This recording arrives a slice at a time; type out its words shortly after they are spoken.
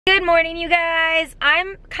Good morning, you guys.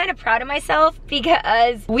 I'm kind of proud of myself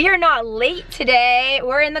because we are not late today.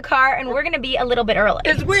 We're in the car and we're gonna be a little bit early.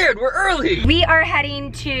 It's weird, we're early. We are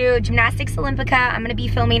heading to Gymnastics Olympica. I'm gonna be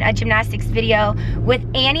filming a gymnastics video with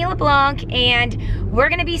Annie LeBlanc and we're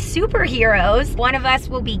gonna be superheroes. One of us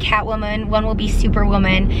will be Catwoman, one will be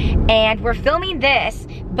Superwoman, and we're filming this,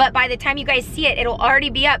 but by the time you guys see it, it'll already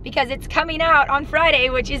be up because it's coming out on Friday,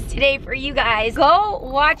 which is today for you guys. Go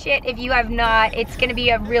watch it if you have not. It's gonna be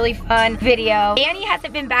a really fun video. Annie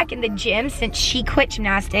hasn't been back in the gym since she quit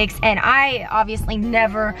gymnastics, and I obviously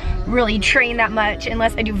never really train that much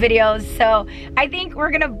unless I do videos, so I think we're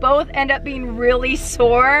gonna both end up being really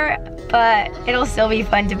sore, but it'll still be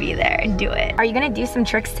fun to be there and do it. Are you gonna do some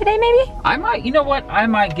tricks today, maybe? I might, you know what? I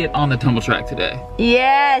might get on the tumble track today.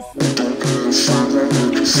 Yes.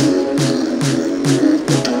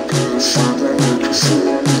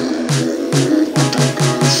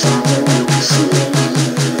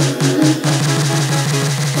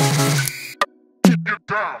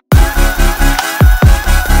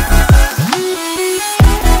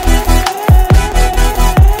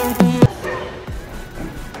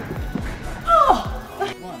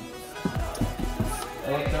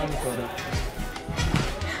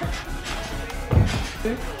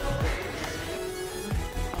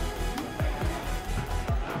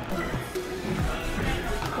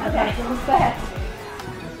 Okay, go ahead.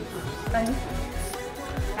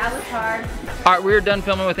 That was hard. All right, we're done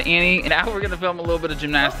filming with Annie, and now we're gonna film a little bit of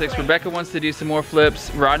gymnastics. Rebecca wants to do some more flips.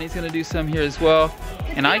 Rodney's gonna do some here as well.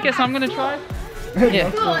 And I guess I'm gonna try. Yeah.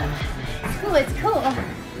 It's cool.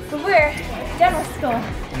 But we're done with school.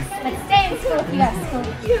 Let's stay in school if you have school.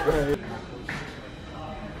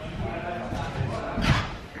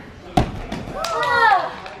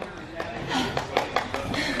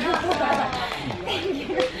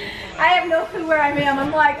 I have no clue where I am.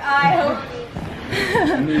 I'm like, I hope.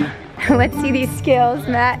 Let's see these skills,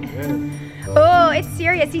 Matt. Oh, it's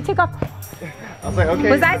serious. He took off. I was like, okay.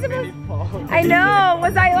 Was I supposed to? I know.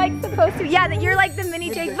 Was I like supposed to? Yeah, that you're like the mini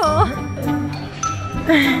Jake Paul.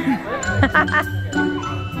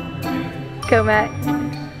 Go, Matt.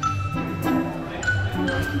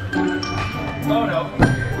 Oh no.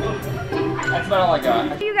 That's not all I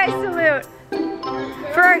got. You guys salute.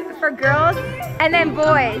 For girls and then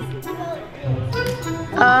boys.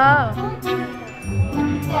 Oh.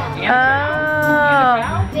 Oh.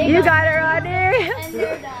 You got it, Rodney.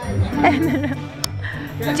 And they're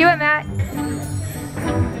done. Do it, Matt.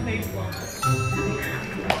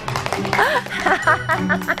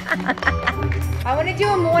 I want to do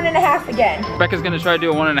them 1.5 again. Rebecca's gonna try to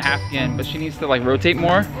do a 1.5 again, but she needs to like rotate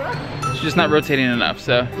more. She's just not rotating enough,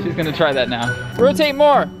 so she's gonna try that now. Rotate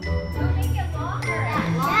more.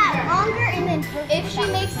 If she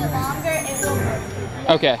makes it longer, it will rotate.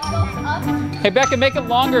 Okay. Hey Becca, make it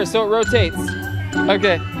longer so it rotates.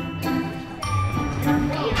 Okay.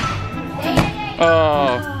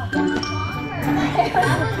 Oh.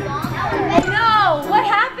 No, what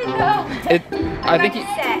happened though? I think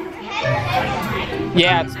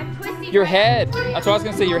yeah, it's your head. That's what I was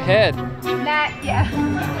gonna say, your head. Matt, yeah.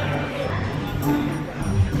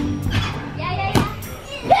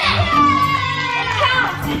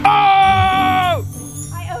 Oh!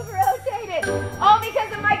 I over-rotated. All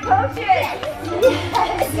because of my coaches.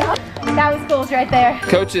 Yes. That was goals right there.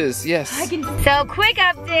 Coaches, yes. So quick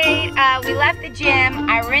update, we left the gym,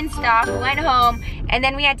 I rinsed off, went home, and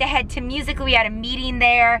then we had to head to Musical. We had a meeting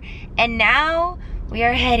there, and now we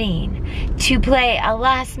are heading to play a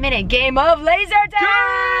last minute game of laser tag.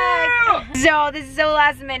 Yeah! So this is so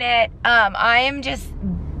last minute. I am just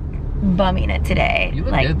bumming it today. You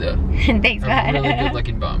look good though. Thanks, God. A really good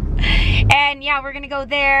looking bum. And yeah, we're gonna go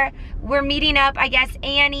there. We're meeting up, I guess,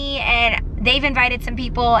 Annie, and they've invited some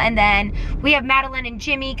people, and then we have Madeline and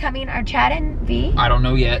Jimmy coming, or Chad and V. I don't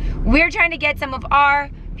know yet. We're trying to get some of our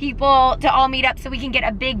people to all meet up so we can get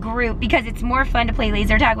a big group because it's more fun to play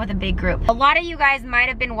laser tag with a big group. A lot of you guys might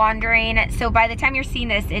have been wondering, so by the time you're seeing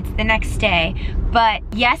this, it's the next day. But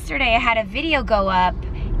yesterday I had a video go up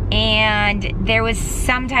and there was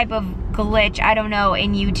some type of glitch, I don't know,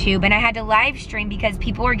 in YouTube, and I had to live stream because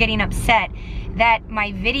people were getting upset that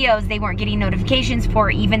my videos, they weren't getting notifications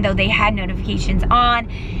for, even though they had notifications on.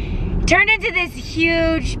 Turned into this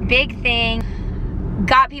huge, big thing,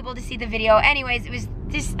 got people to see the video. Anyways, it was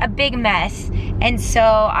just a big mess, and so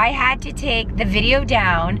I had to take the video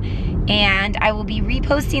down, and I will be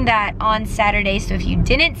reposting that on Saturday. So if you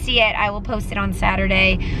didn't see it, I will post it on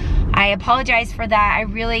Saturday. I apologize for that. I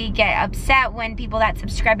really get upset when people that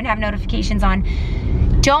subscribe and have notifications on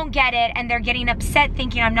don't get it, and they're getting upset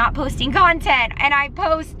thinking I'm not posting content. And I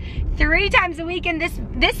post 3 times a week, and this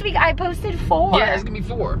week I posted 4. Yeah, it's gonna be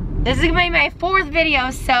 4. This is gonna be my 4th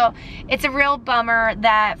video, so it's a real bummer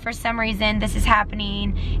that for some reason this is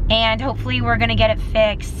happening, and hopefully we're gonna get it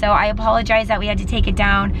fixed. So I apologize that we had to take it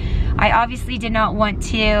down. I obviously did not want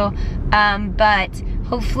to, but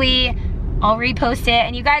hopefully I'll repost it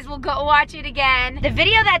and you guys will go watch it again. The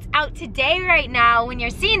video that's out today right now, when you're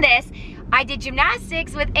seeing this, I did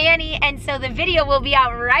gymnastics with Annie, and so the video will be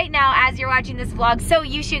out right now as you're watching this vlog. So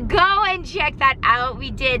you should go and check that out.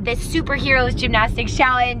 We did the Superheroes Gymnastics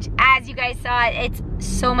Challenge. As you guys saw, it's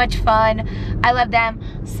so much fun. I love them.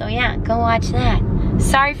 So yeah, go watch that.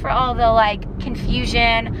 Sorry for all the like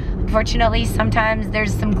confusion. Unfortunately, sometimes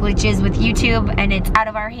there's some glitches with YouTube and it's out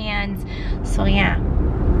of our hands. So yeah,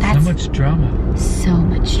 that's so much drama. So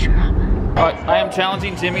much drama. I am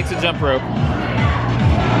challenging Jimmy to jump rope.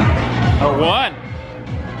 1,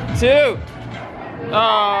 2.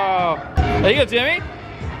 Oh, there you go, Jimmy.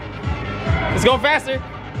 It's going faster.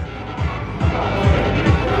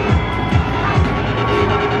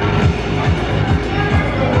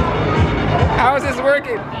 How is this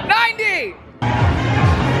working? 90!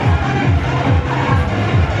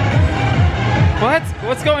 What?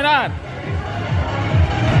 What's going on?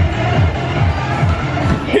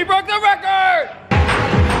 He broke the record!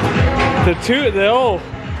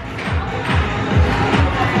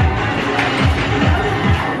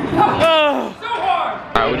 Oh.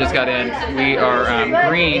 Alright, we just got in. We are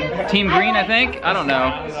green. Team green, I think? I don't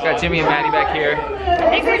know. Got Jimmy and Maddie back here. I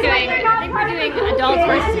think we're doing adults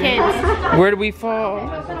versus kids. Where did we fall?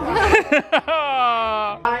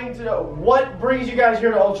 Trying to know what brings you guys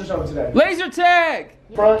here to ultrasound today. Laser tag!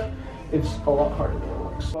 Front, it's a lot harder than it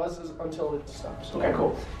looks. Buzzes until it stops. Okay,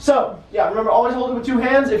 cool. So, yeah, remember always hold it with 2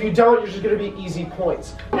 hands. If you don't, you're just gonna be easy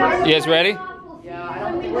points. You guys ready?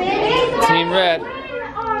 Yeah, Team red.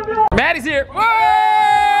 Maddie's here. Whoa!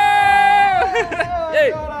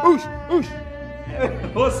 Hey, oosh, oosh.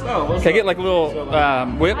 What's up? Can I get like a little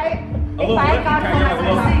whip? Oh!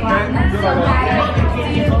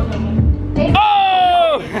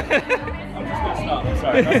 I'm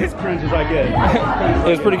sorry, that's as cringe as I get. It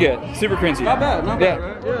was pretty good. Super cringy. Not bad, right?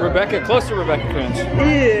 Yeah. Rebecca, close to Rebecca cringe.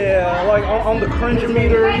 Yeah, like on the cringe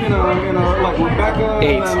meter, you know, like Rebecca.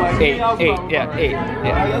 8, and like 8, 8, yeah, 8.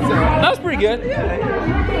 Yeah. That was pretty good.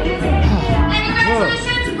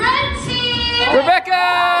 Rebecca!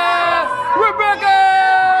 Rebecca!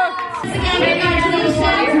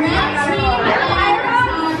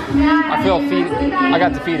 I feel defeated. I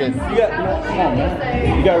got defeated. Come on,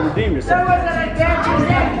 man. You gotta redeem yourself.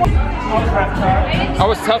 I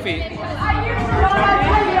was toughy.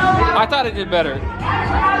 I thought I did better.